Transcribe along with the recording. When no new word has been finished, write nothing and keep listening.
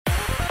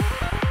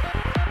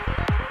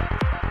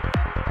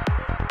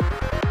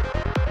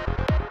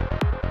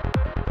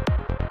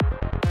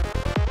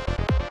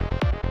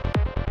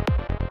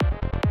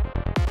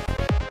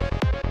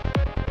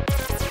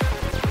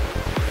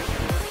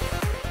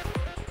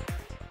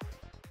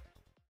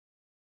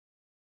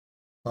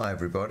Hi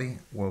everybody,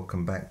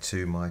 welcome back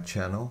to my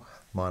channel.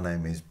 My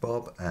name is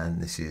Bob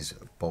and this is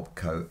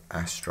Bobco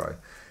Astro,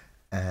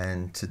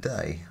 and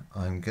today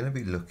I'm going to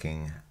be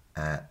looking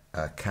at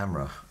a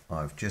camera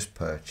I've just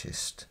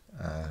purchased,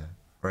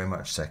 very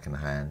much second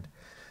hand,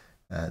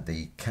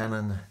 the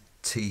Canon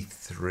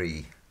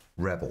T3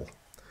 Rebel,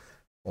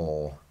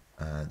 or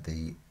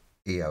the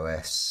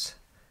EOS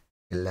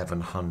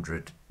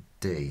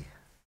 1100D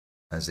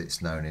as it's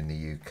known in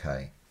the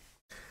UK.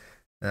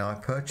 Now, I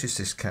purchased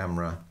this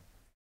camera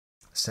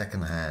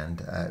second hand.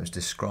 It was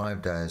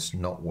described as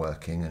not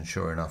working, and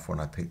sure enough,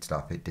 when I picked it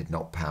up, it did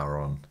not power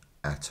on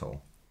at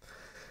all.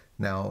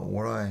 Now,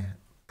 what I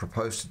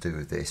propose to do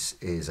with this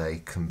is a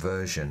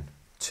conversion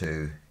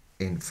to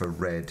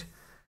infrared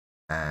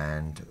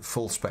and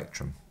full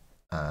spectrum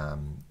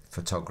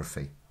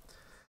photography.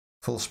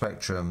 Full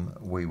spectrum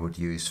we would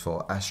use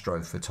for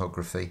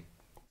astrophotography,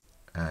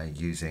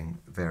 using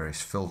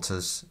various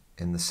filters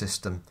in the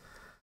system,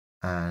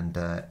 and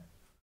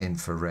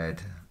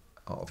infrared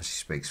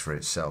obviously speaks for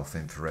itself,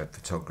 infrared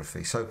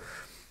photography. So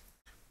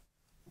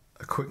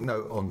a quick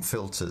note on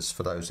filters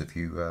for those of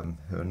you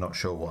who are not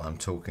sure what I'm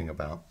talking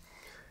about.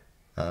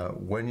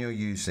 When you're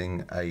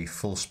using a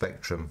full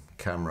spectrum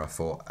camera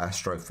for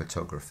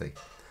astrophotography,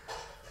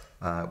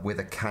 with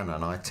a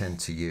Canon, I tend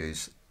to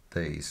use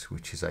these,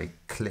 which is a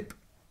clip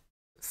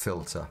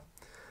filter,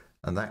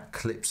 and that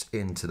clips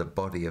into the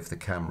body of the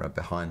camera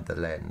behind the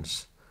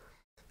lens,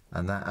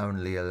 and that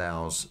only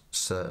allows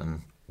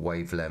certain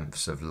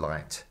wavelengths of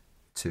light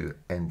to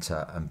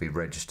enter and be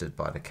registered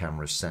by the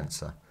camera's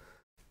sensor.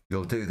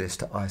 You'll do this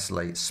to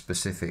isolate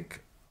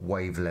specific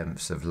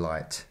wavelengths of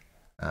light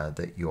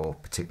that you're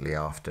particularly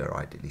after,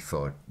 ideally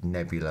for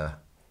nebula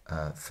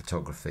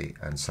photography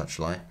and such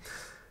like.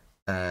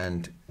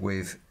 And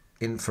with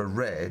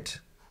infrared,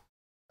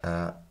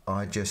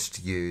 I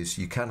just use,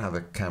 you can have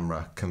a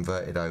camera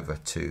converted over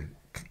to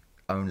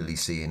only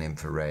see in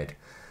infrared,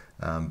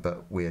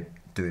 but we're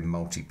doing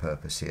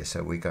multi-purpose here,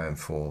 so we're going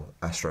for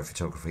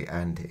astrophotography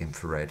and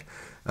infrared.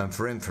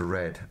 For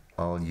infrared,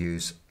 I'll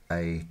use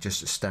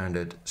just a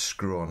standard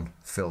screw-on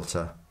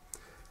filter,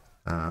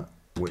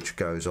 which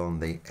goes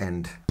on the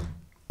end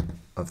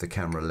of the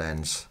camera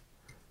lens,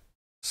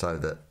 so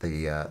that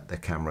the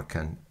camera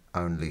can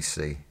only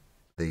see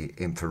the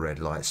infrared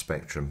light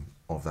spectrum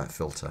of that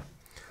filter.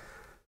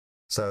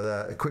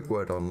 So a quick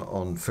word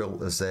on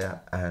filters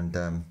there,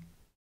 and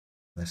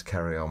let's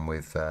carry on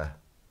with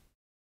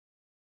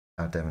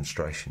our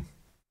demonstration.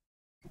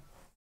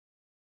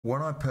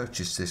 When I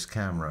purchased this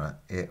camera,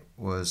 it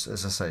was,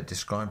 as I say,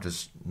 described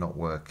as not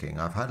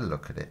working. I've had a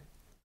look at it,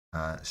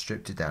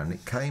 stripped it down.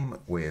 It came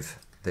with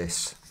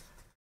this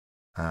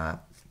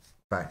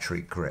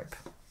battery grip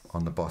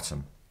on the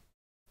bottom,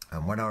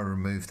 and when I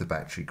removed the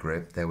battery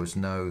grip, there was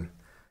no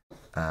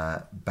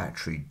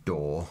battery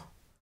door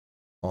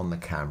on the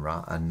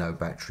camera, and no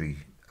battery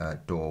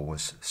door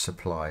was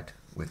supplied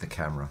with the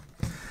camera.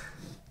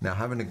 Now,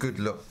 having a good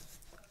look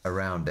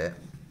around it,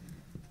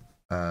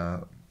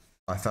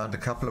 I found a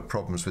couple of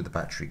problems with the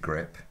battery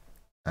grip,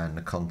 and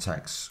the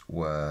contacts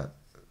were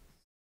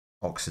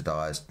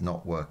oxidized,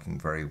 not working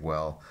very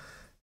well.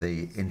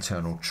 The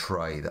internal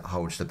tray that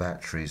holds the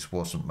batteries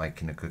wasn't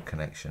making a good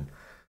connection.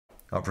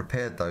 I've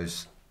repaired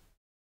those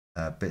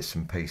bits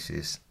and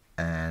pieces,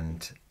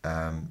 and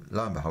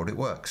lo and behold, it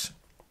works.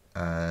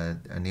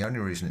 And the only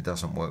reason it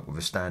doesn't work with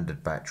a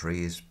standard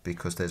battery is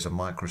because there's a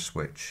micro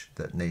switch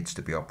that needs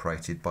to be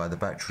operated by the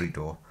battery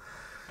door.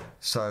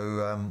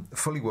 So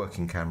fully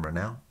working camera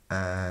now,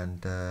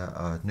 and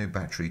a new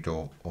battery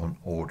door on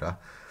order.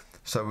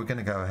 So we're going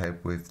to go ahead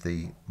with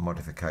the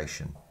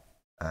modification,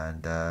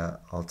 and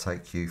I'll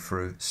take you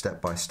through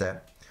step by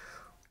step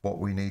what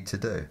we need to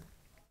do.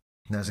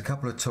 Now, there's a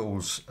couple of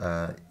tools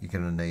you're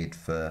going to need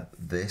for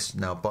this.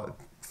 Now, but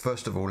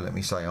first of all, let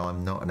me say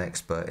I'm not an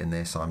expert in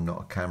this. I'm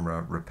not a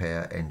camera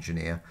repair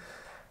engineer.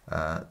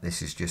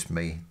 This is just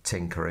me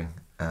tinkering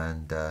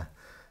and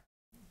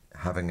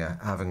having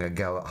a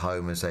go at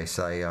home, as they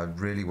say. I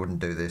really wouldn't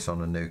do this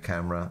on a new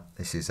camera.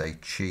 This is a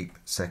cheap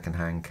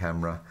second-hand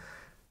camera,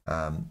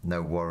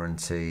 no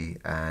warranty,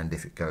 and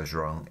if it goes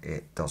wrong,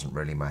 it doesn't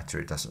really matter.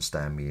 It doesn't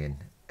stand me in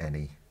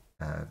any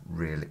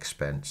real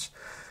expense.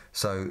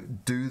 So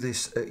do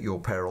this at your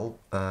peril,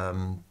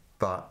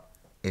 but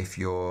if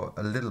you're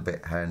a little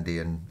bit handy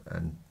and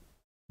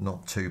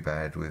not too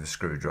bad with a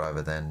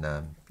screwdriver, then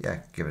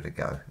yeah, give it a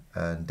go.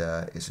 And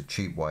it's a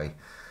cheap way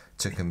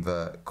to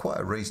convert quite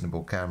a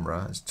reasonable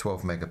camera. It's a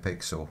 12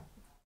 megapixel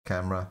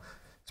camera.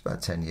 It's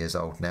about 10 years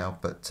old now,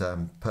 but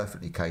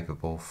perfectly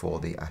capable for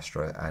the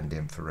astro and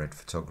infrared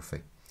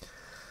photography.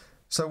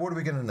 So what are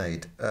we going to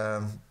need?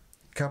 A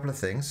couple of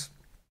things.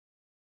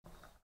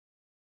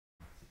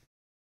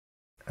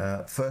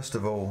 First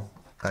of all,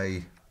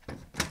 a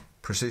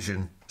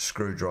precision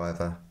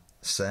screwdriver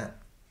set.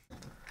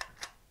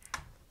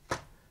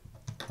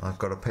 I've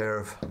got a pair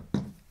of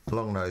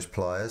long nose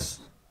pliers,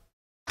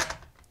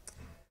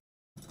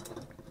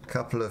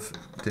 couple of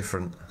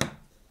different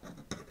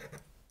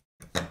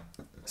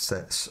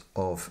sets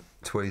of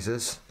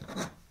tweezers,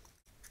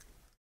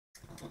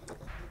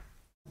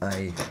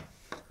 a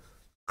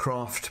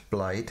craft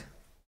blade.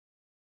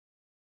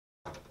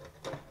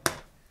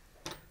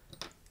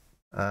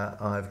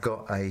 I've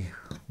got a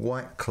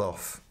white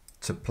cloth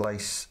to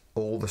place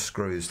all the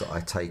screws that I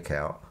take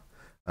out,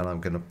 and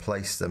I'm going to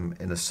place them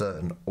in a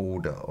certain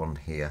order on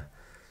here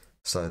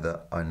so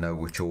that I know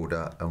which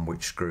order and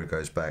which screw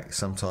goes back.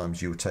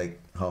 Sometimes you'll take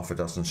half a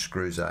dozen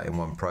screws out in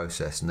one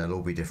process and they'll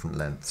all be different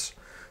lengths,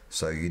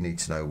 so you need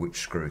to know which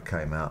screw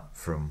came out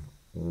from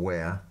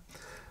where.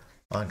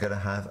 I'm going to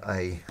have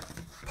a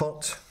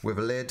pot with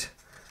a lid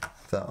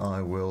that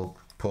I will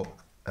put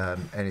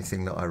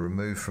anything that I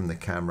remove from the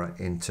camera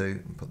into,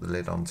 and put the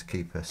lid on to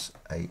keep us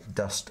a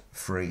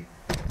dust-free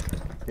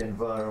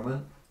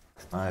environment.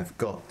 I've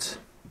got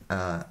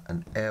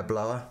an air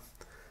blower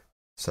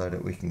so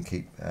that we can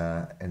keep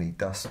any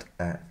dust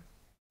at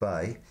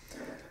bay.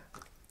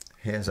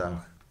 Here's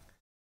our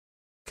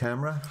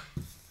camera,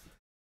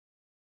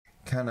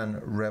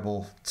 Canon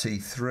Rebel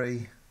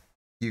T3,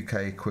 UK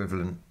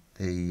equivalent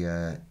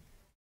the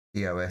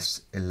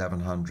EOS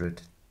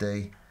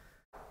 1100D.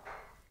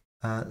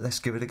 Let's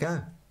give it a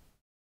go.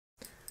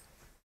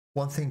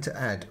 One thing to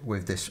add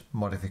with this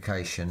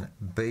modification,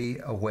 be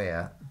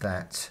aware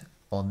that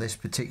on this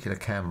particular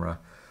camera,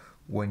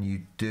 when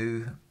you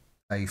do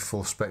a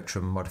full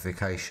spectrum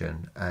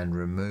modification and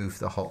remove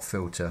the hot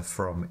filter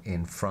from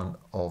in front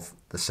of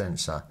the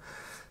sensor,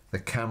 the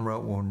camera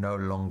will no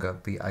longer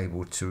be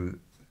able to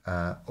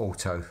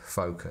auto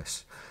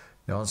focus.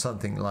 Now on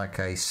something like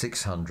a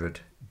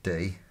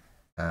 600D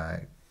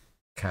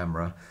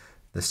camera,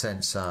 the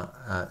sensor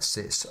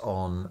sits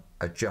on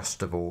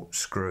adjustable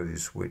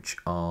screws which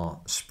are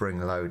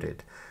spring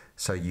loaded,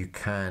 so you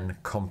can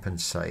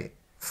compensate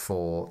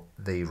for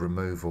the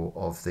removal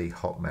of the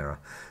hot mirror.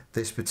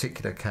 This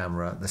particular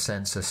camera, the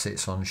sensor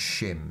sits on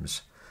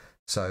shims,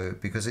 so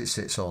because it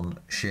sits on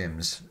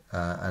shims,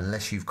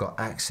 unless you've got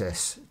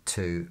access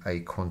to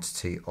a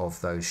quantity of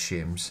those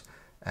shims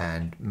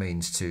and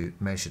means to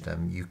measure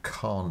them, you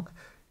can't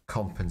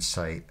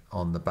compensate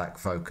on the back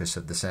focus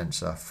of the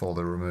sensor for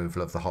the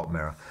removal of the hot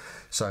mirror.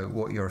 So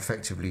what you're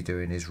effectively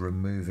doing is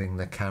removing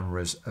the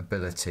camera's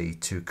ability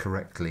to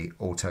correctly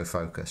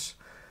autofocus.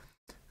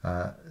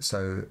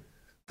 So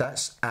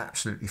that's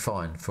absolutely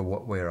fine for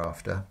what we're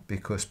after,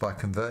 because by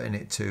converting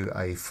it to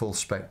a full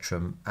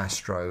spectrum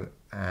Astro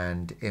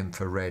and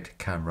Infrared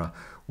camera,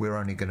 we're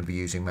only going to be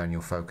using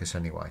manual focus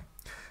anyway.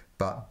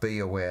 But be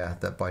aware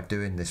that by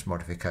doing this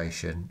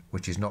modification,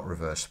 which is not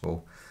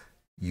reversible,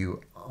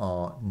 you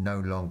are no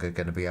longer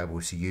going to be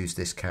able to use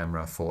this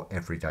camera for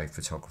everyday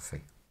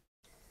photography.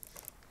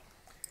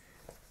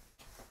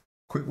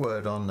 Quick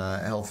word on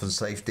health and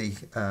safety.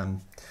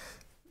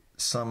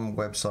 Some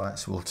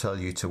websites will tell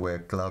you to wear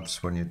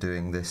gloves when you're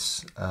doing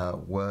this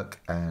work,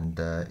 and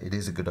it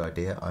is a good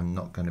idea. I'm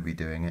not going to be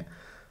doing it.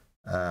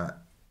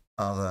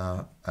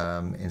 Other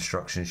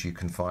instructions you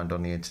can find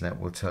on the internet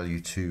will tell you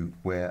to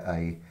wear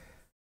a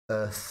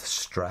earth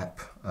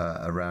strap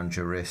around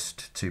your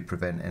wrist to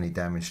prevent any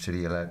damage to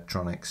the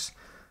electronics.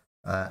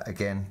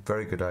 Again,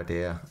 very good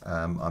idea.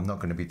 I'm not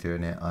going to be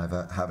doing it. I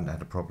haven't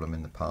had a problem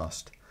in the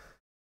past.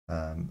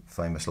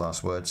 Famous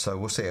last words. So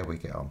we'll see how we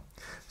get on.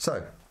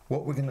 So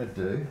what we're going to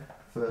do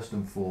first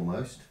and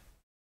foremost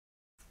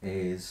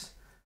is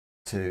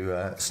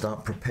to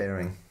start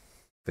preparing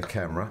the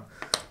camera.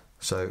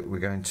 So we're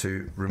going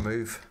to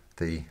remove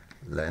the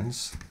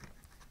lens.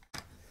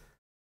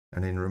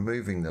 And in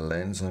removing the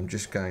lens, I'm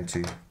just going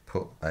to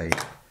put a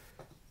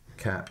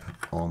cap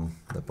on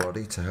the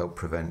body to help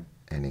prevent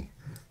any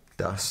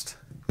dust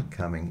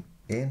coming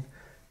in,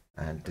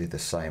 and do the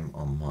same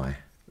on my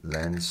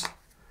lens.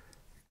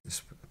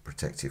 Just put a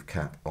protective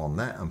cap on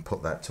that and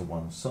put that to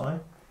one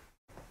side.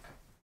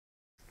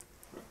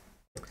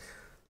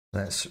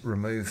 Let's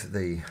remove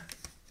the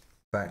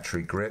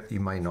battery grip.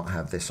 You may not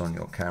have this on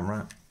your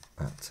camera,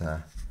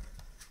 but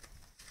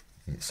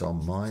it's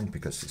on mine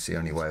because it's the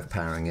only way of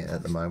powering it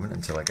at the moment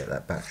until I get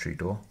that battery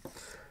door.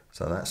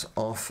 So that's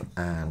off,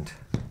 and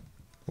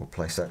we'll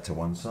place that to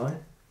one side.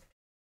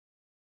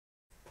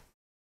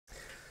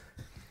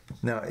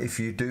 Now if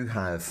you do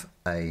have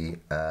a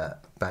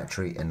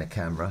battery in the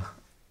camera,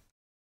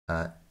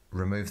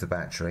 remove the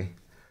battery,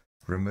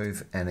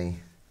 remove any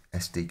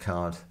SD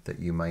card that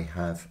you may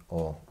have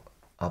or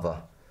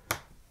other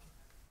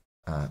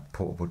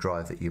portable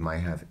drive that you may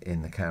have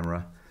in the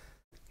camera.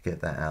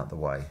 Get that out of the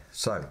way.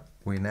 So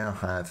we now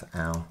have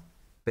our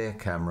bare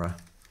camera,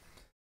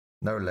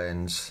 no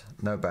lens,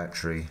 no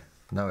battery,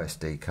 no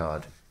SD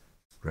card,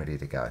 ready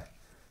to go.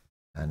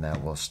 And now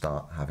we'll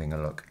start having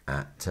a look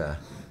at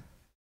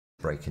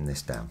breaking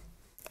this down.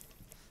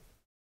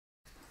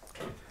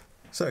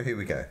 So here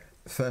we go.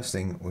 First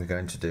thing we're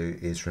going to do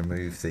is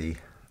remove the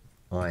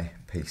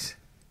eyepiece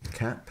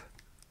cap,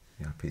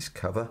 the eyepiece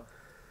cover,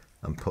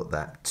 and put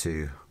that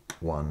to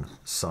one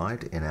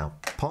side in our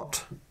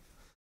pot.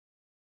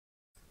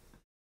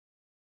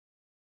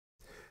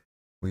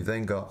 We've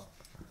then got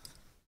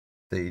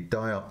the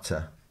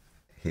diopter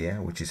here,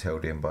 which is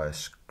held in by a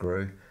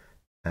screw,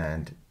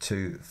 and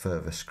two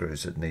further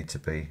screws that need to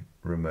be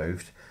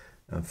removed.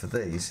 And for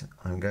these,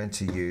 I'm going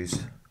to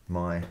use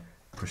my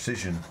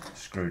precision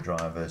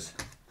screwdrivers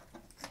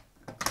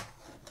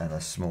and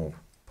a small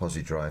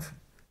posi drive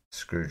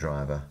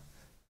screwdriver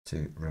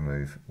to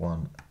remove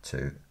 1,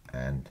 2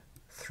 and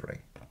 3.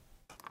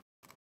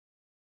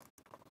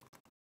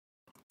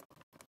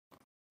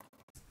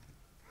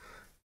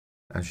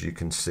 As you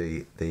can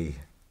see, the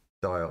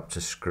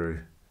diopter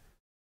screw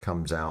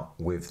comes out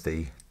with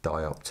the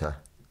diopter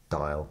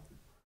dial.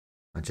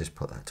 I just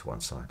put that to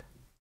one side.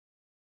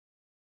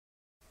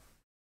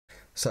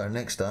 So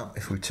next up,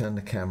 if we turn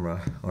the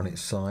camera on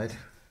its side,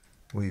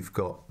 we've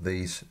got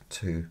these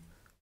two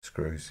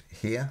screws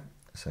here.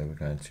 So we're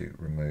going to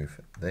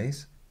remove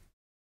these.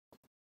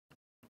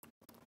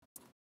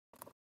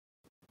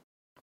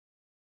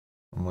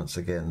 And once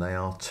again, they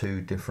are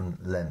two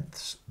different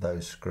lengths,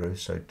 those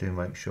screws, so do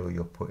make sure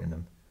you're putting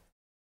them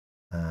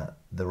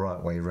the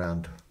right way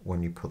round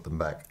when you put them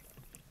back.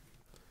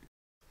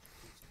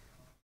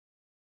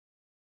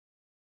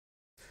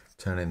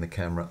 Turning the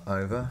camera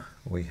over,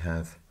 we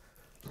have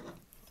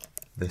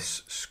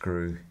this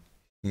screw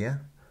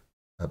here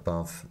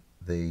above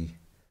the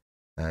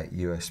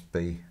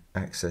USB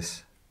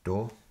access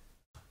door.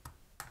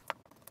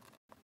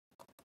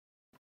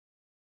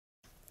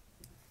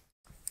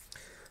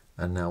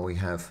 And now we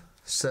have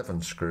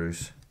 7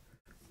 screws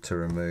to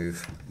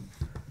remove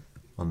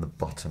on the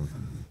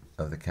bottom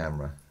of the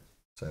camera.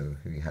 So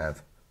we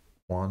have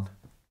 1,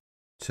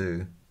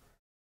 2,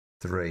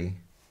 3,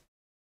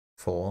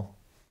 4,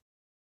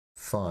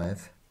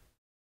 5,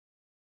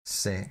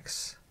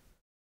 6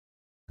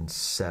 and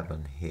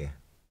 7 here.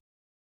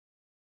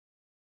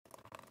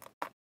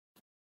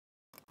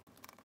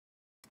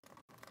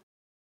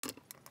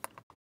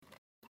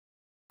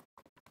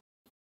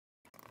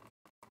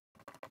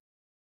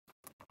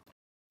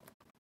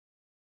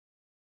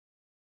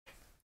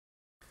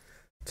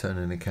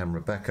 Turning the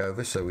camera back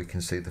over so we can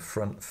see the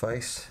front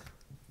face.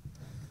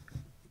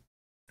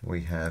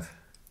 We have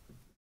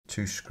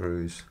 2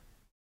 screws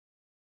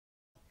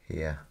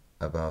here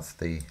above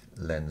the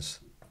lens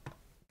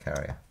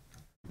carrier.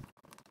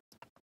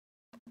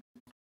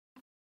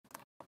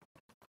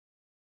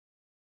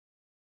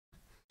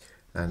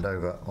 And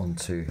over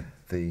onto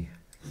the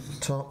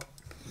top,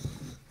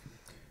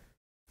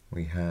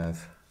 we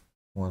have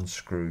 1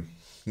 screw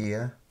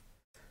here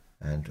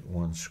and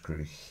 1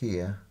 screw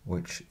here,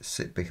 which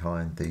sit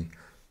behind the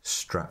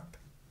strap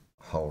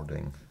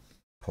holding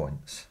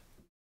points.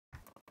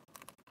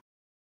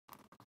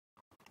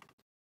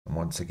 And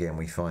once again,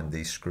 we find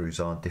these screws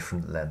are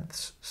different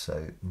lengths,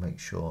 so make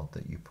sure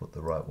that you put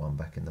the right one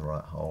back in the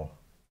right hole.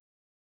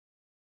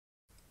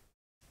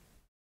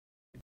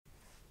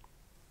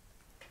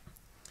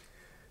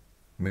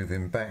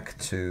 Moving back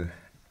to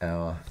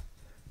our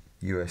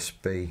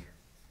USB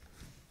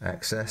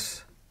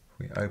access,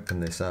 we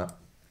open this up,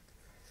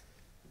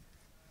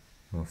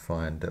 we'll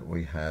find that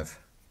we have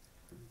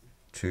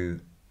 2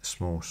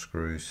 small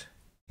screws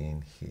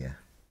in here.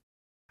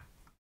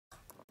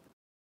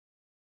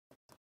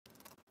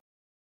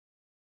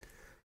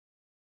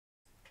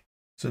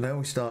 So now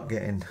we start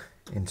getting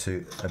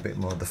into a bit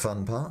more of the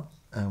fun part,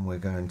 and we're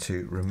going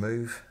to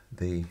remove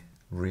the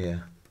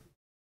rear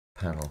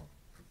panel.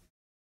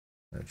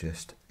 So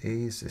just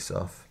ease this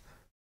off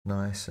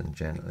nice and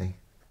gently.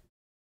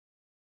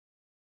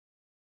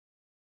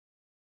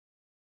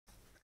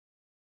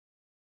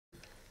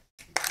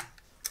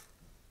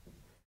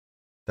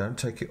 Don't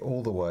take it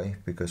all the way,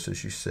 because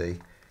as you see,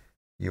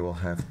 you will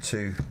have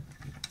 2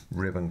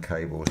 ribbon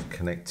cables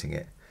connecting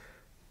it.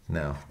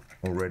 Now,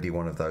 already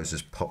one of those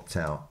has popped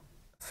out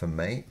for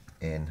me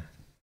in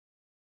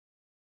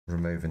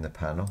removing the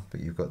panel,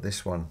 but you've got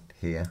this one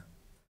here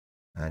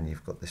and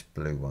you've got this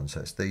blue one,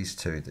 so it's these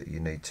 2 that you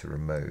need to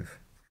remove.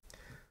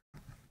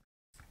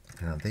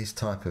 Now, these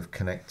type of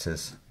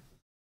connectors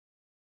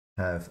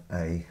have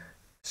a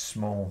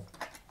small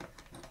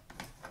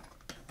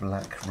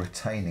black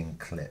retaining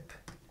clip.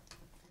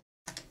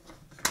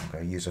 I'm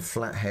going to use a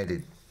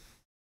flat-headed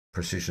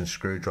precision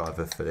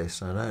screwdriver for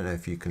this. I don't know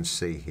if you can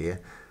see here,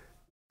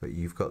 but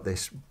you've got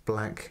this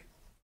black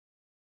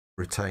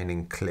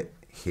retaining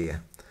clip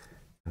here,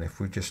 and if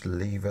we just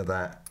lever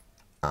that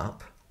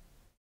up,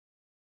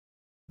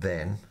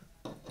 then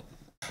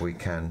we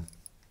can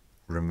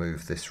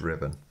remove this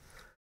ribbon.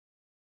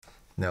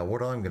 Now,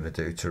 what I'm going to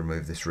do to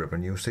remove this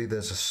ribbon, you'll see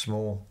there's a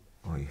small,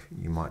 or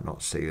you might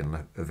not see in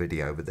a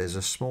video, but there's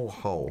a small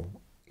hole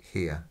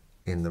here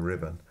in the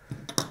ribbon,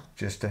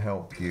 just to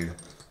help you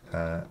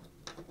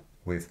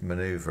with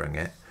maneuvering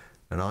it.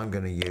 And I'm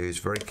going to use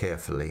very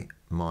carefully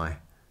my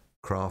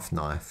craft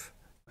knife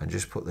and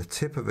just put the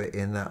tip of it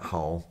in that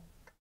hole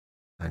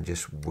and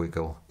just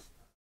wiggle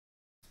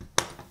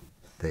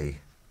the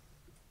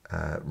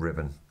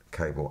ribbon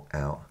cable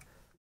out,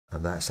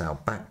 and that's our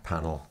back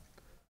panel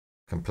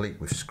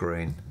complete with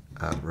screen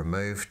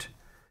removed.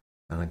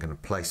 And I'm going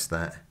to place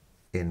that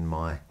in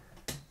my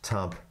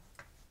tub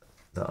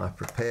that I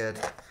prepared,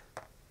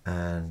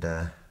 and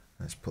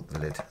let's put the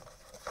lid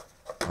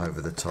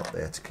over the top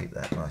there to keep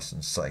that nice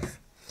and safe.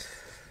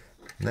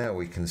 Now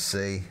we can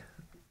see,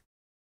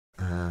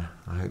 I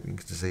hope you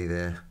can see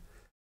there,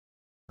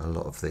 a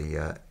lot of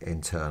the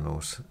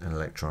internals and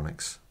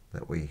electronics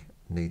that we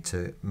need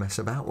to mess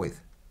about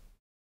with.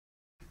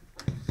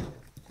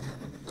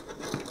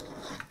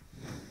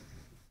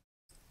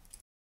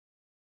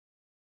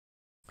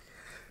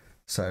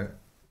 So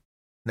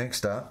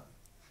next up,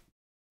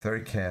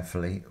 very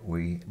carefully,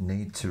 we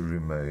need to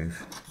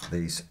remove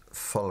these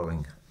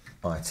following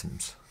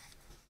items.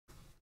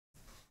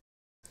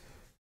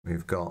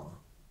 We've got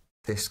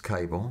this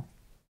cable,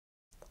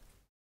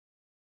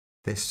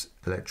 this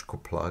electrical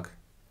plug,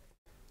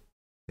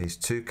 these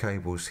two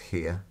cables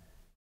here,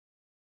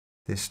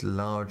 this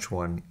large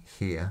one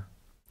here,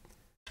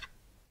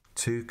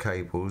 two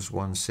cables,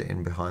 one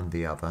sitting behind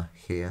the other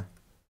here,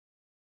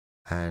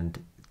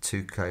 and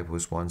two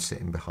cables, one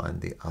sitting behind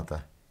the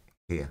other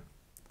here.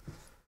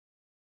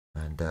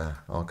 And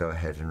I'll go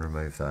ahead and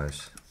remove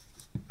those.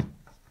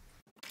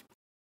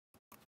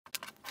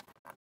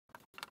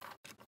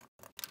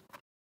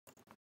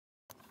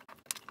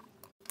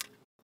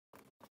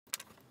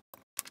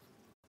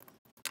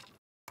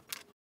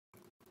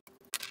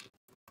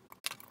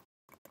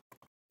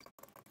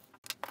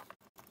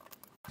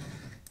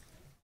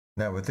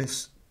 Now with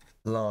this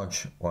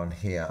large one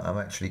here, I'm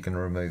actually going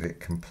to remove it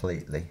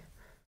completely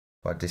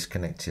by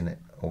disconnecting it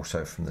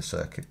also from the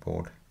circuit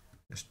board.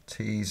 Just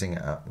teasing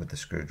it up with the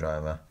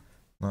screwdriver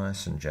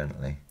nice and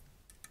gently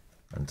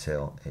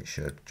until it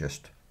should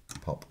just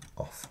pop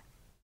off.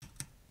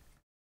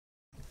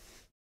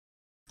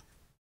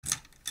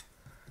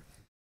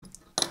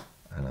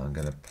 And I'm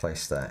going to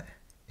place that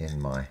in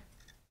my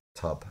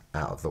tub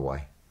out of the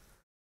way.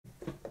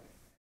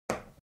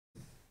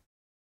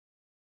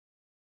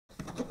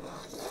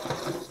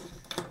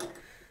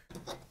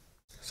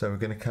 So we're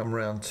going to come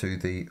around to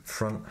the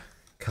front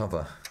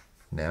cover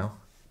now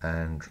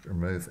and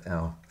remove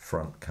our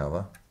front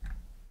cover.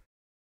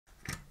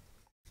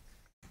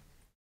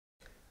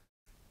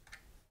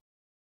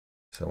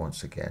 So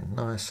once again,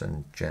 nice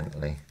and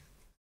gently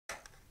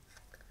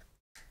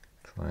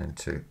trying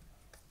to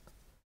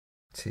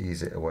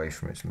tease it away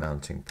from its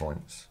mounting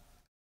points.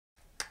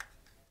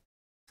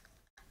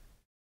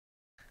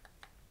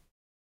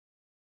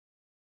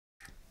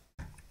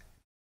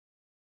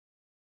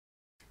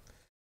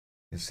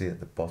 You see at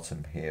the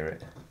bottom here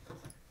it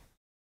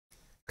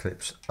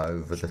clips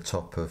over the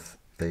top of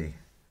the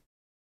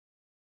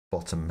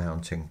bottom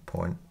mounting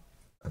point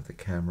of the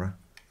camera.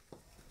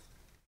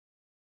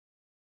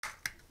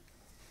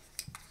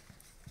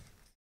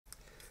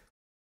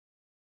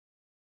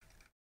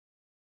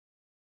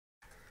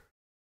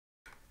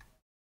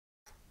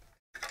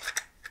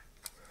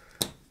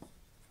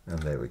 And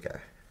there we go.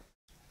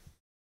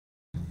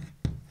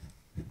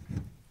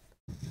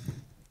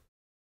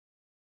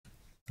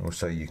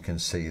 Also, you can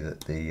see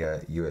that the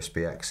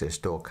USB access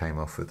door came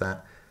off with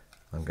that.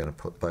 I'm going to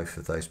put both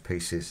of those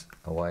pieces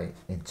away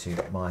into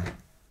my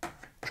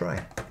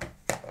tray.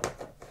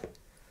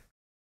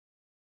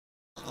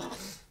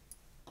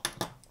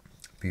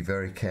 Be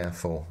very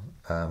careful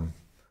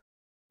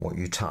what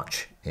you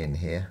touch in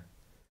here.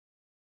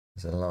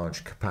 There's a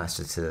large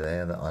capacitor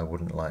there that I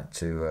wouldn't like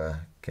to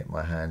get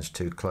my hands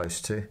too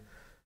close to.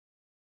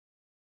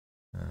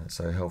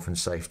 So health and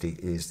safety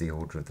is the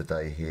order of the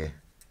day here.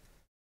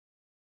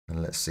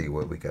 And let's see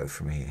where we go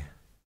from here.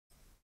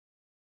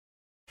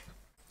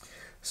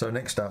 So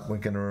next up, we're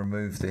going to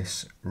remove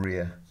this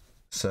rear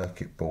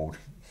circuit board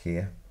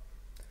here.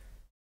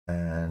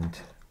 And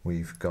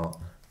we've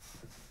got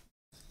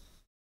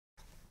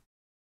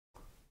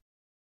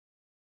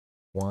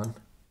 1,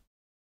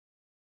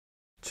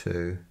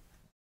 2,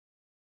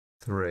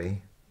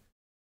 3,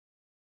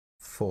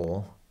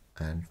 4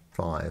 and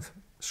 5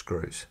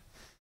 screws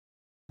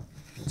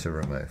to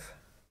remove.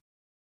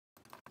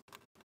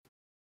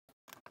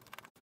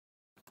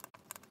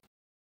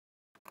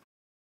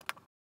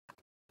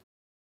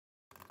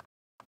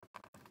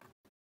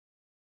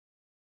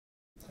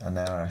 And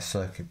now our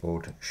circuit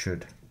board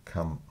should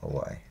come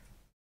away.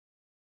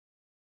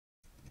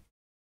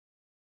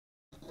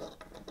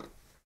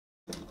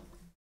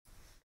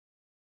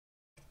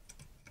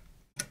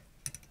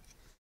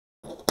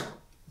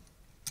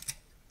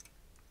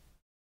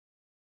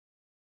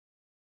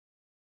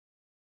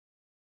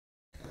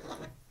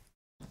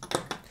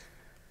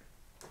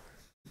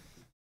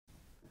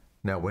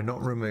 Now we're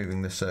not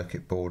removing the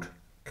circuit board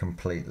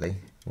completely,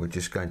 we're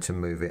just going to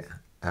move it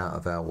out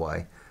of our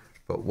way.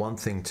 But one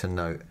thing to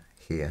note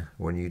here,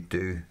 when you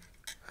do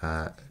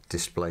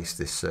displace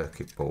this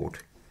circuit board,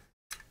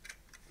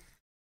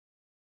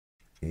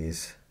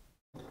 is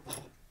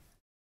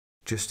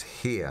just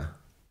here,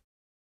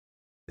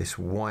 this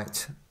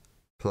white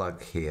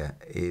plug here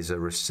is a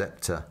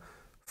receptor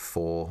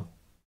for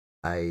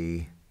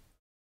a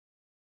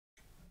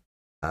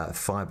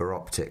fiber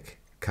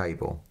optic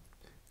cable,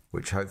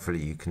 which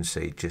hopefully you can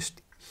see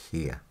just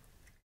here.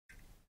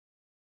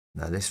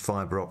 Now this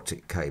fiber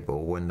optic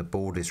cable, when the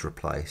board is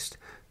replaced,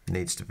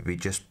 needs to be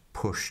just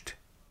pushed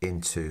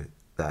into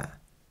that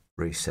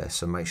recess.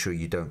 So make sure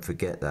you don't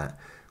forget that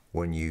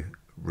when you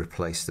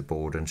replace the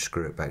board and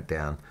screw it back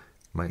down.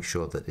 Make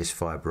sure that this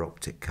fiber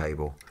optic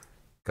cable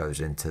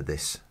goes into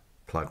this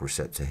plug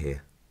receptor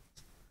here.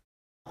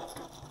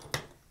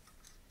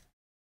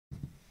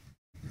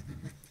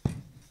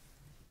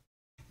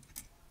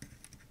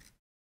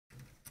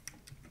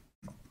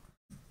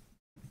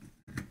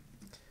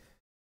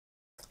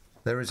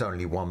 There is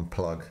only one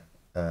plug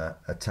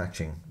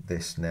attaching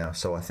this now,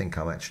 so I think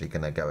I'm actually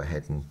going to go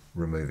ahead and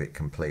remove it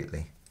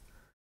completely.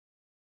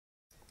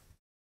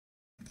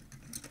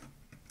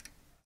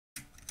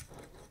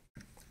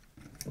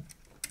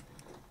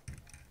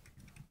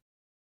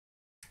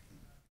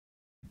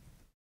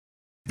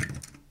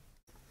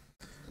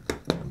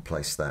 And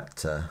place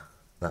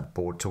that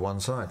board to one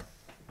side.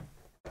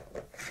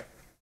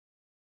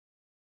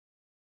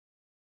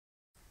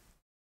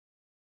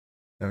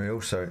 And we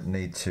also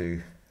need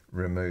to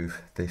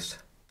remove this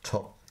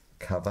top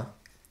cover,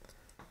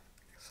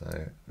 so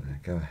I'm going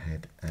to go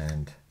ahead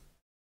and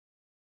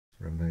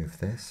remove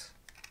this,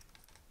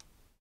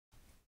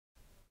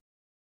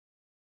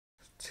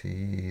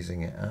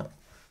 teasing it up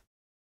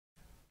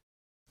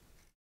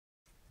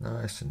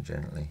nice and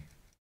gently,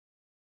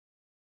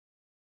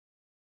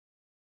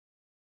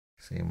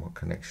 seeing what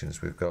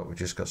connections we've got. We've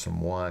just got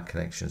some wire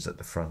connections at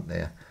the front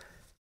there,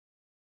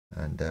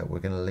 and we're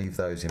going to leave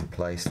those in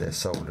place. They're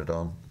soldered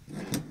on,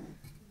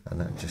 and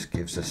that just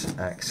gives us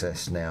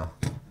access now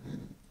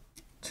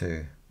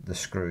to the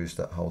screws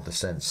that hold the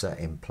sensor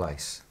in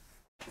place.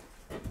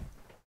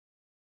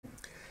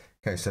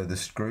 Okay, so the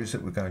screws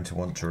that we're going to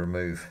want to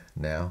remove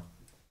now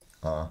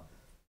are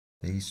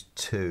these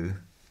two.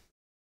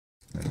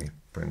 Let me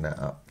bring that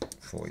up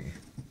for you.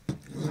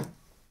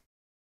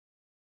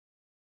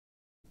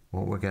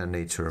 What we're going to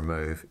need to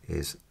remove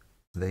is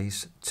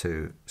these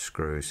two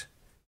screws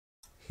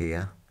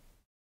here,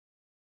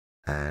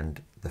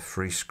 and the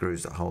three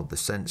screws that hold the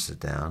sensor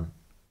down,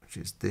 which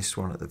is this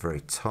one at the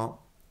very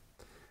top,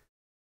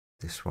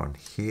 this one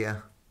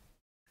here,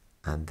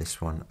 and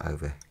this one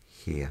over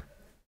here.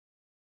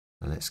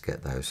 And let's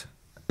get those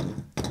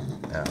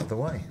out of the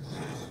way.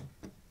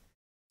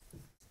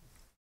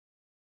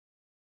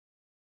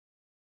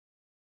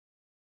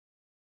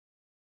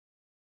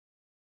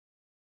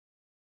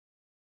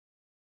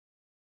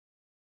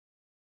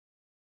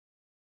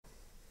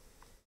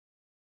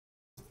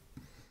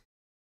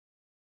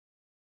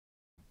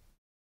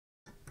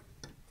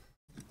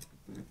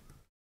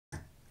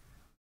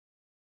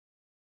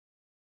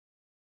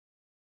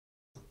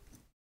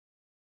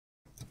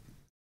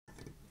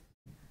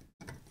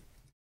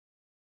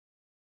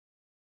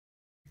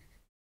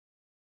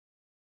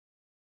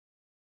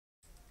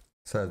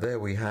 So there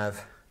we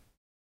have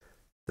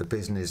the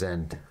business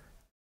end.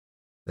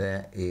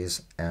 There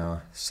is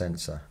our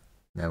sensor.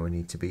 Now we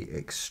need to be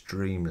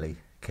extremely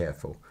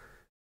careful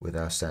with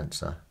our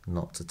sensor,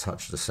 not to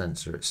touch the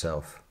sensor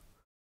itself,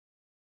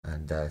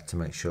 and to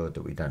make sure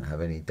that we don't have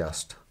any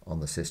dust on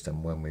the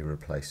system when we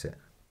replace it.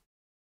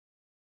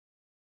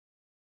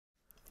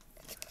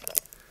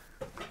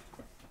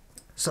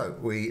 So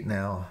we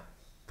now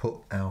put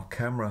our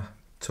camera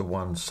to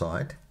one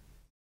side.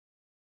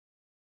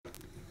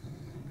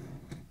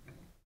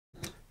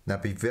 Now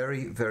be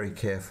very, very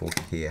careful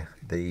here.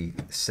 The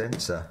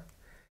sensor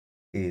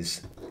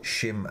is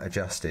shim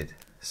adjusted.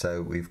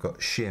 So we've got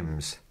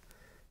shims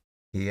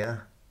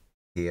here,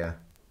 here,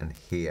 and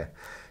here.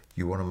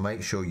 You want to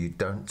make sure you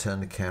don't turn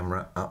the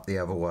camera up the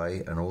other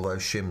way and all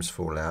those shims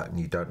fall out and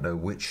you don't know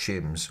which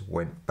shims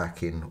went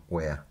back in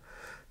where.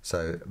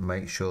 So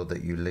make sure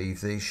that you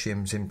leave these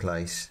shims in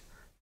place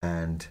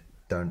and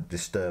don't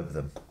disturb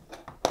them.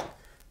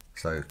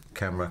 So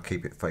camera,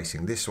 keep it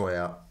facing this way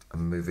up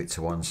and move it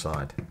to one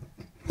side.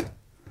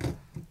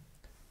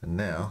 And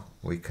now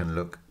we can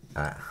look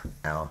at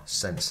our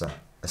sensor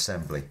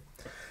assembly.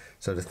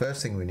 So the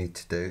first thing we need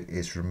to do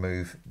is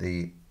remove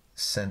the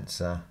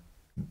sensor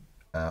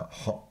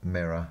hot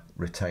mirror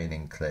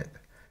retaining clip,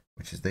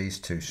 which is these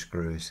two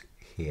screws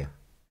here.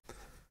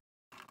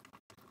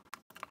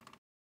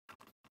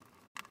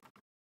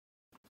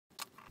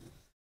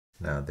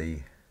 Now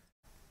the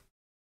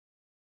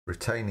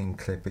retaining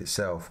clip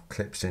itself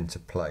clips into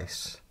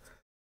place,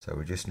 so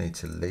we just need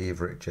to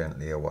lever it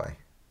gently away.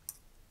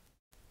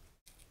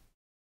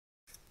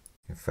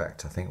 In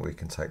fact, I think we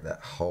can take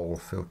that whole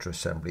filter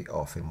assembly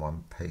off in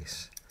one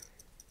piece.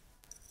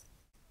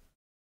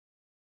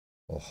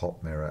 Or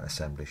hot mirror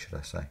assembly, should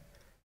I say.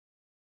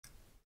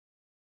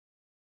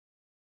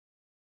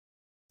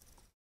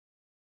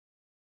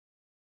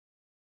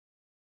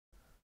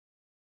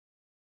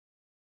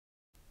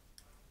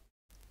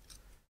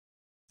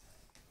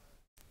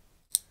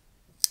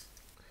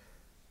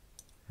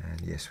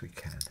 And yes, we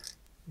can.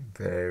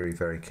 Very,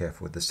 very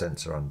careful with the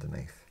sensor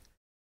underneath.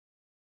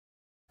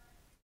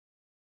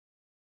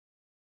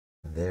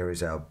 And there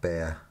is our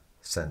bare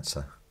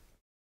sensor.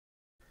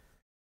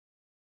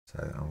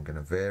 So I'm going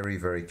to very,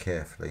 very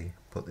carefully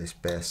put this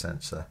bare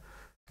sensor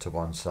to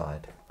one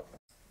side.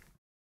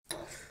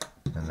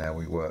 And now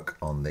we work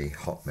on the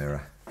hot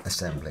mirror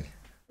assembly.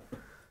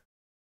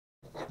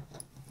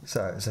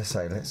 So as I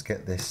say, let's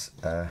get this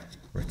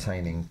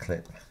retaining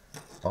clip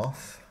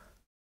off.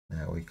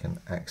 Now we can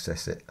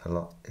access it a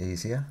lot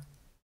easier.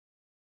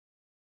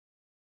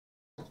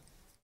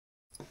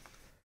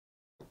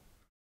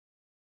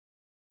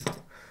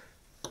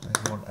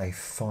 a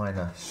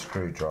finer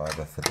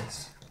screwdriver for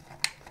this.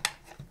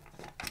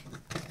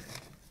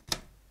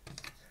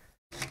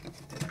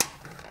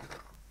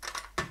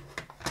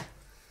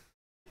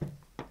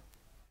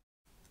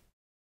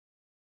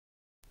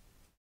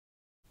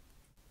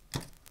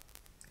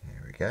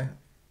 Here we go.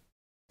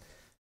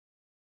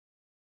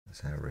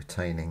 That's our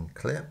retaining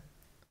clip.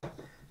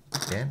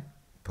 Again,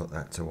 put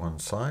that to one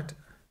side.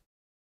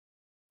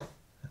 That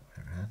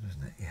way around,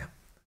 isn't it? Yeah.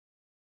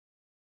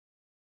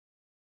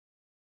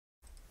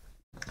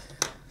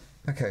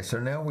 Okay, so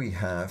now we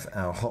have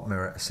our hot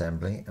mirror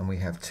assembly, and we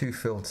have two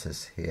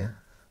filters here.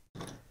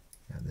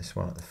 This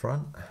one at the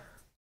front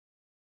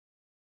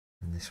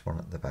and this one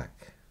at the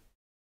back.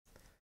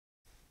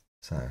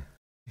 So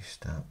you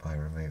start by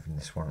removing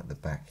this one at the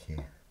back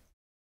here.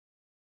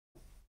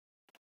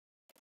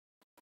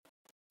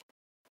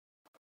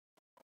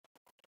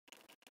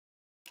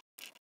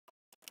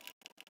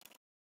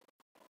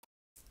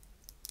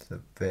 It's a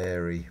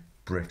very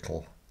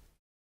brittle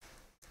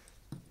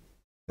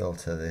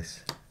filter,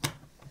 this. I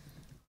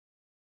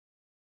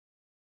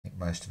think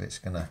most of it's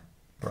going to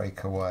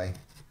break away.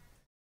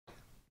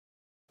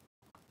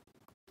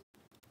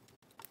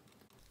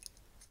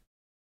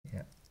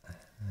 Yeah,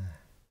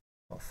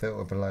 what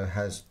filter below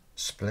has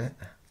split,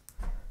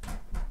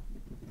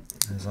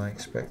 as I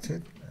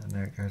expected, and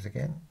there it goes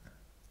again.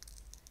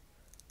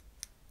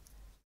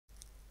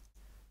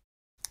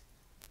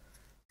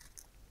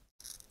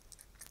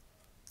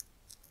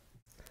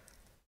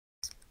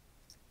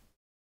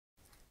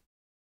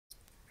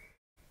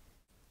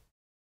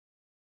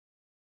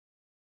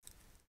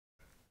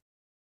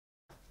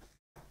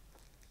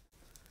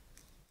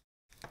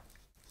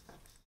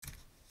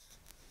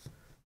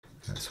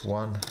 That's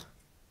one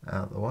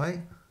out the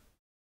way,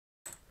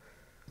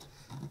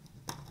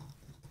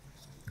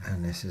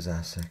 and this is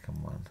our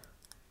second one.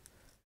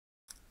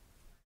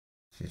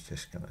 She's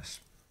just going to,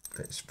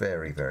 it's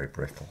very, very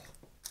brittle.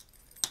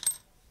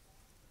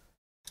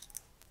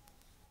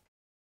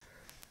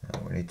 Now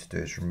what we need to do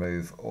is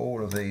remove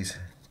all of these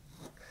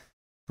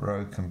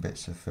broken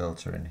bits of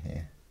filter in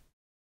here.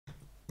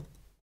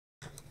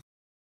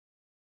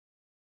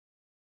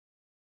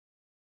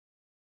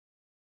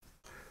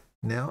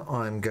 Now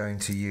I'm going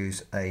to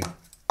use a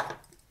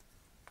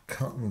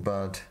cotton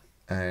bud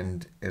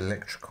and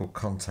electrical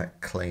contact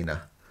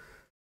cleaner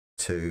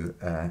to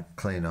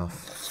clean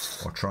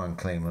off, or try and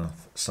clean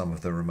off, some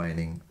of the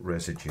remaining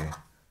residue.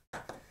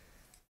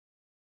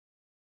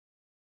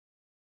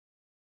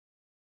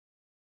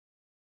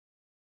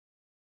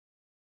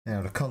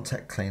 Now the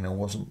contact cleaner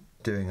wasn't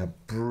doing a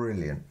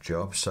brilliant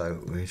job,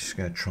 so we're just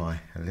going to try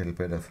a little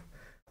bit of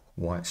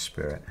white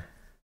spirit.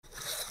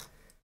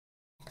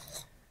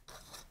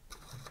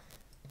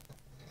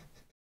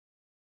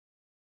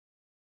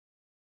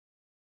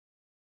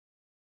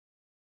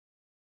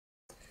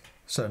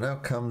 So now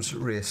comes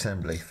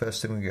reassembly.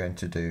 First thing we're going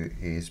to do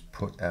is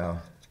put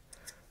our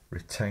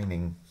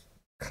retaining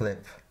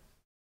clip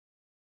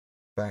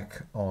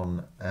back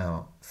on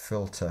our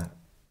filter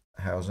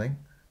housing.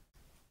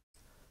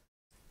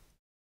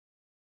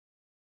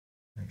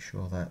 Make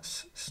sure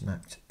that's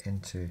snapped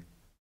into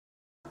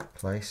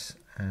place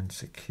and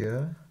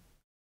secure.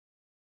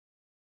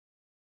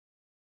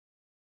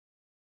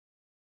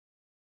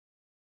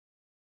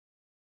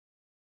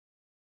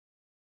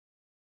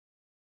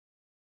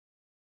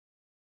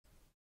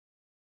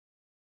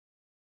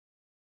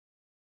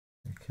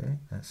 Okay,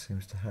 that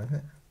seems to have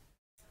it.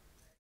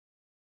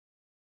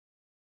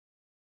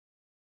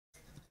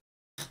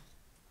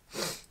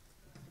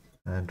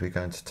 And we're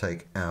going to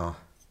take our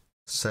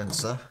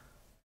sensor,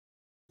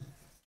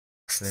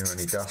 clear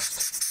any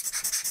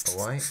dust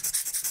away.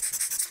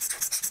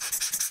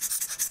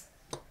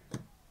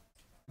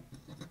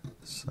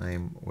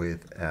 Same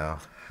with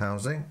our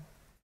housing.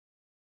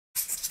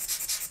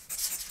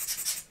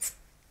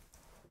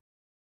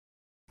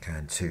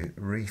 Going to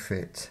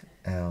refit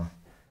our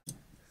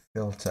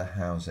filter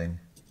housing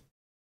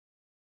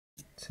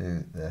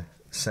to the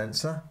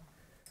sensor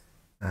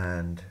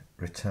and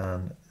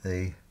return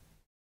the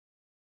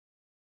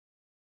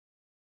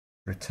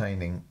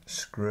retaining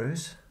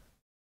screws.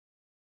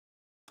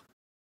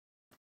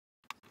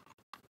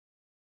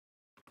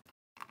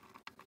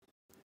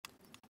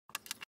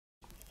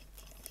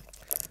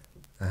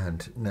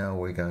 And now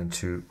we're going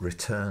to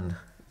return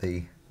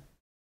the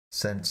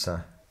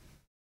sensor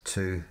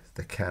to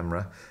the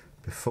camera.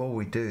 Before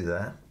we do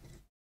that,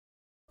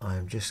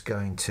 I'm just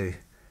going to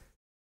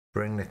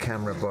bring the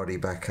camera body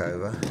back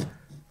over,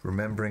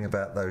 remembering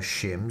about those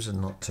shims and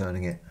not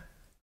turning it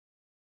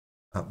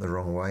up the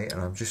wrong way,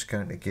 and I'm just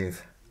going to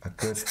give a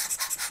good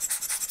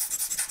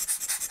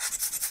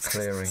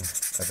clearing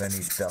of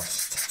any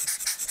dust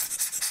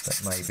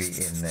that may be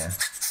in there.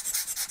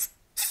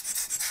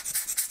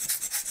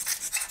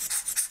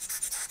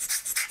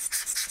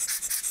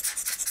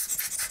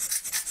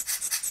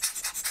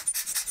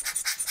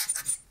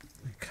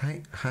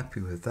 Okay,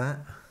 happy with that.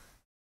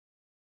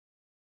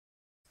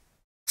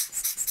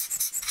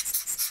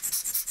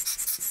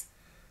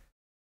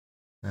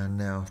 And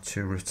now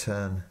to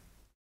return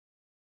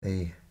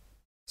the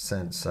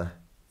sensor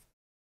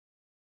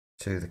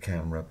to the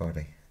camera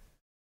body.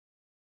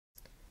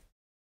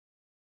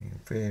 Being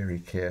very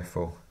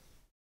careful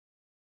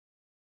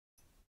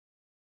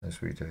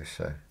as we do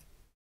so.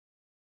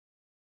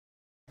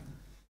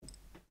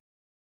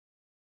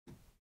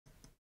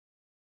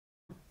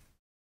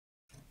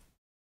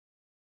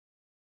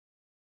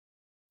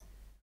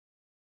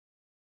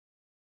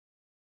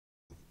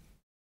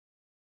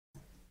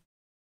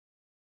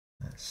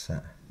 That's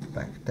sat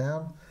back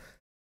down,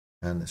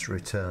 and let's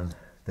return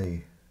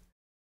the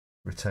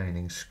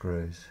retaining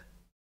screws.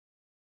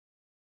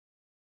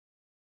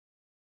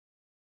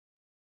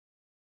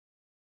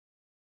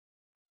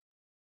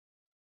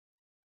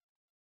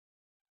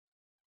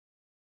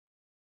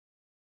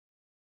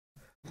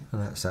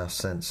 And that's our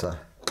sensor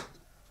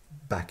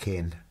back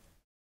in.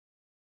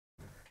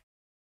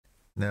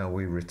 Now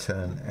we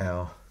return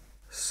our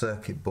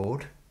circuit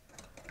board.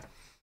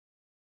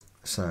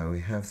 So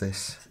we have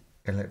this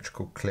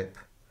electrical clip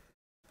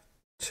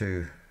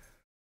to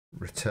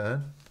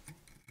return.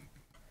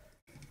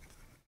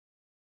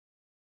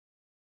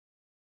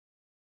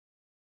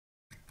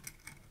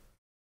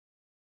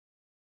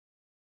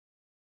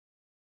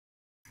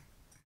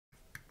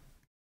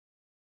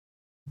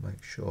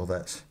 Make sure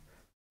that's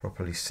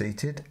properly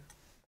seated.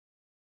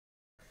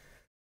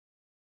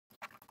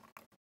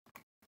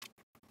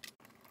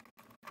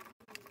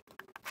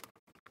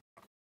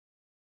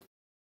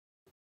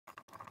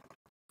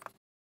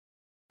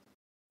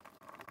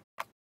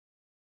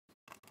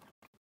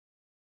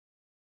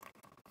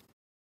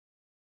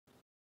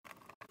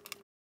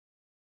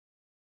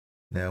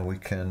 Now we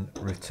can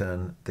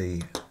return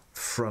the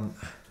front,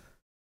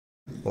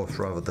 or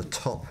rather the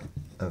top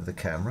of the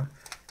camera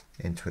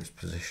into its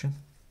position.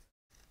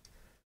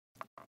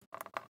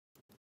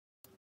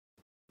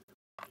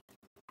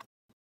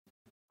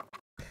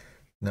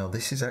 Now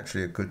this is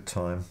actually a good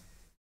time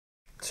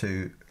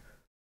to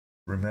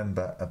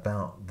remember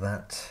about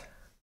that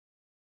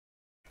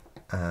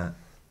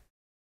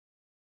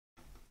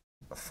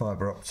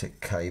fibre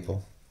optic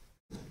cable,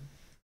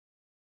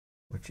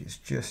 which is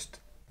just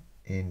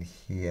in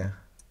here,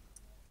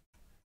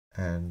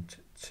 and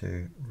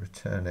to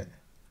return it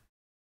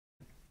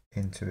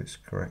into its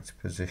correct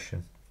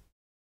position.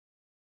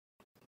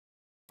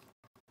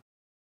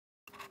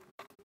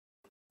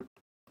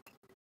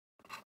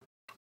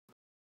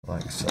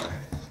 Like so.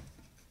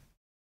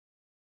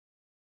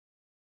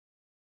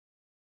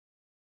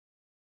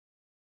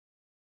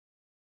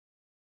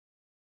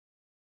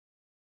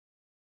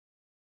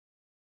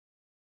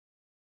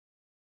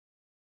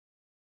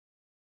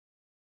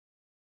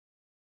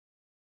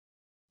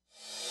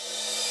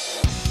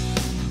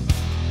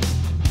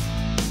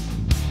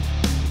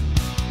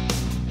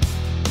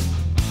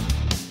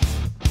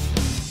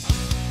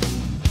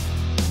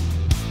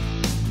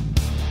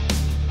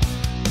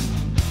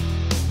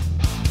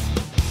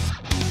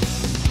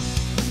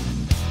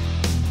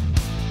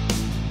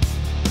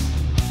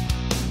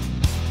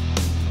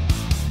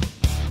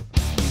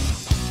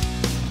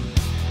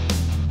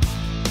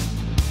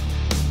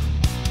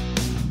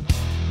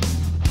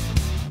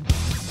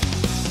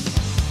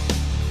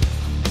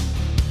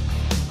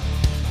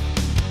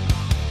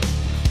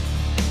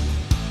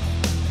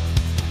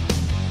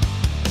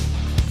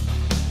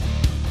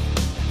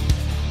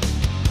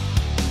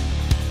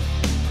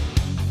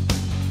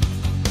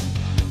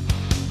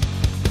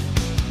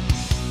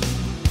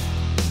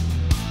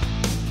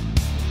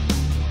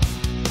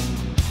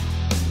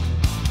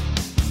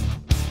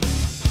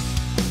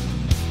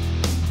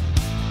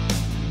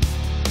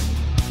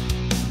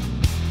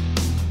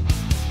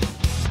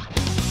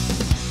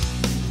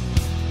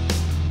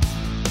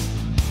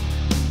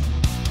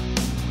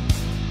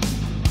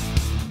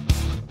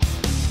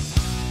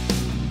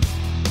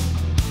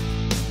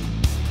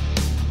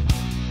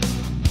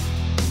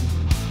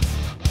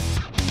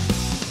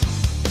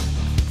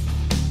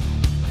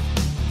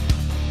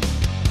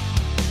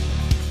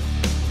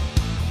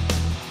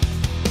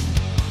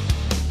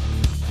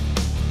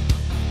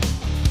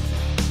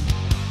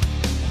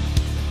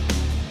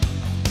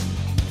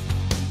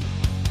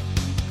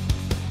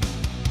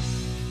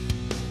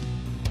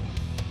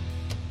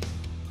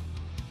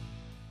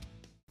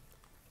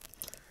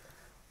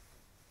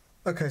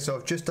 Okay, so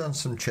I've just done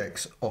some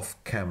checks off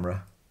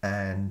camera,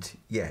 and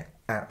yeah,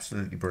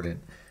 absolutely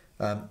brilliant.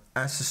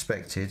 As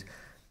suspected,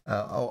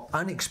 or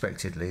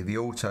unexpectedly, the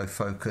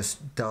autofocus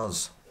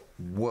does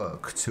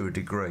work to a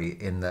degree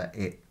in that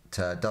it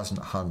doesn't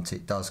hunt,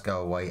 it does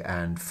go away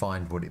and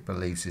find what it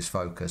believes is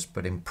focus,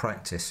 but in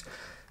practice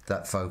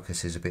that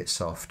focus is a bit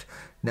soft.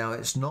 Now,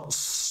 it's not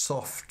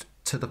soft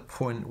to the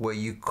point where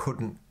you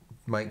couldn't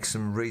make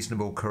some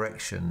reasonable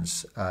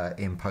corrections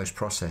in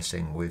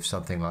post-processing with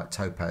something like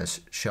Topaz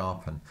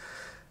Sharpen.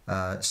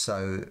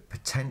 So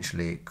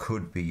potentially it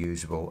could be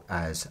usable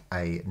as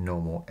a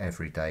normal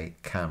everyday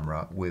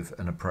camera with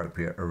an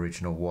appropriate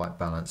original white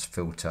balance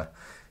filter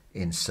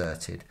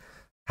inserted.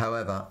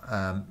 However,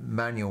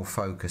 manual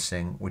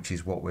focusing, which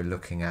is what we're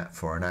looking at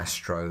for an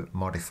Astro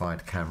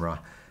modified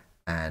camera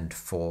and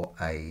for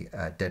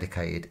a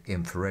dedicated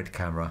infrared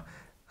camera,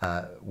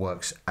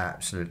 works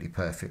absolutely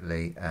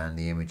perfectly, and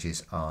the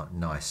images are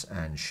nice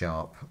and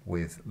sharp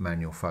with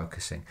manual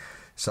focusing.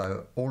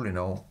 So all in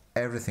all,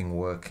 everything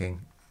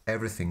working,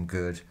 everything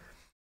good.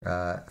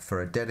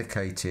 For a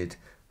dedicated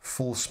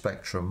full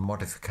spectrum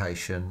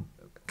modification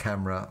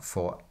camera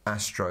for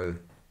astro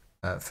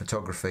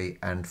photography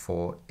and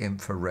for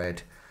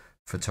infrared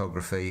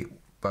photography,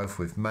 both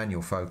with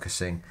manual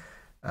focusing,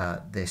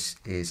 this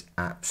is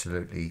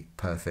absolutely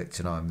perfect,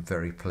 and I'm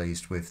very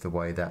pleased with the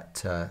way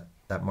that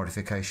that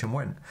modification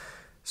went.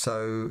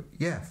 So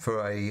yeah,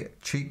 for a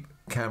cheap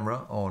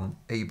camera on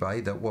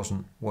eBay that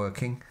wasn't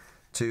working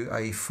to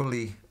a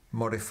fully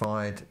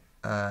modified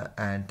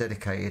and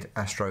dedicated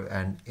astro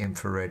and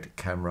infrared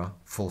camera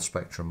full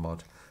spectrum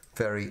mod,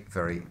 very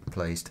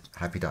pleased.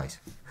 Happy days.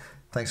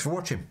 Thanks for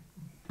watching.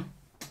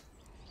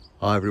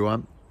 Hi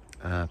everyone,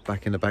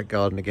 back in the back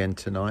garden again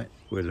tonight.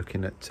 We're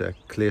looking at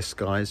clear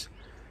skies.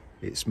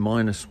 It's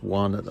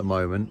 -1 at the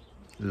moment,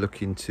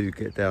 looking to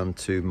get down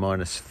to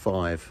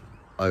 -5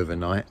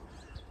 overnight,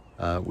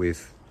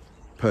 with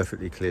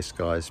perfectly clear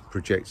skies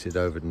projected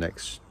over the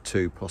next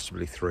 2,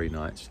 possibly 3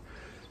 nights.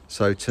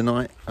 So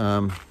tonight,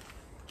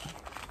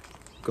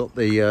 got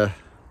the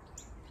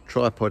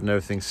tripod and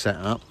everything set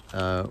up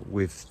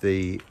with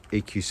the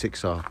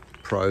EQ6R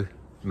Pro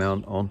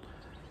mount on.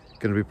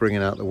 Going to be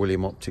bringing out the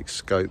William Optics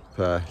scope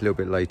a little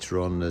bit later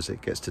on as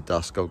it gets to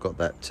dusk. I've got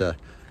that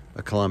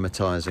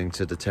acclimatizing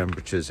to the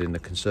temperatures in the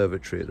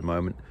conservatory at the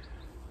moment.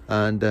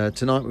 And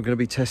tonight we're going to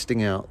be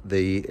testing out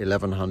the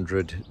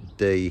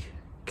 1100D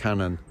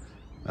Canon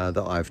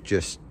that I've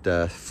just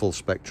full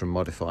spectrum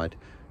modified.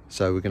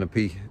 So we're going to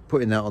be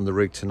putting that on the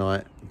rig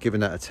tonight,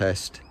 giving that a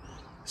test,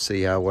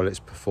 see how well it's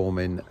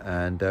performing,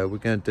 and we're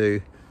going to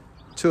do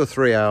 2 or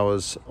 3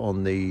 hours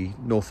on the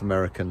North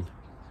American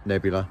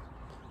nebula,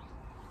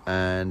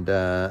 and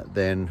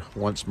then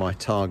once my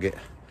target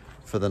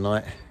for the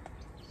night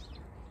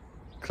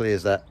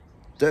clears that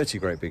dirty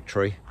great big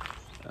tree,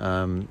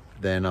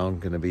 then I'm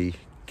going to be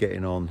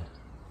getting on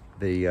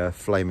the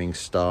Flaming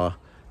Star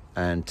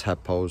and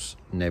Tadpoles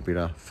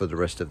Nebula for the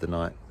rest of the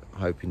night,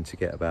 hoping to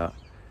get about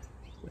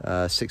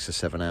 6 or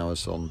 7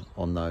 hours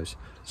on those.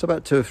 So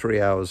about 2 or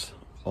 3 hours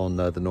on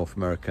the North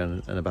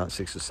American, and about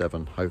 6 or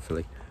 7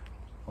 hopefully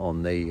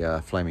on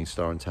the Flaming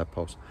Star and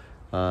Tadpoles,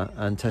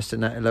 and testing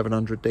that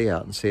 1100D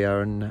out and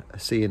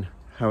seeing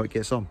how it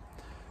gets on.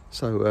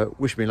 So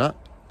wish me luck,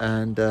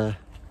 and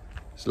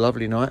it's a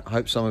lovely night. I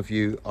hope some of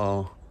you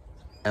are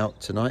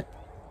out tonight,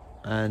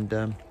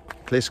 and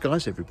clear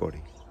skies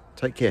everybody.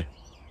 Take care.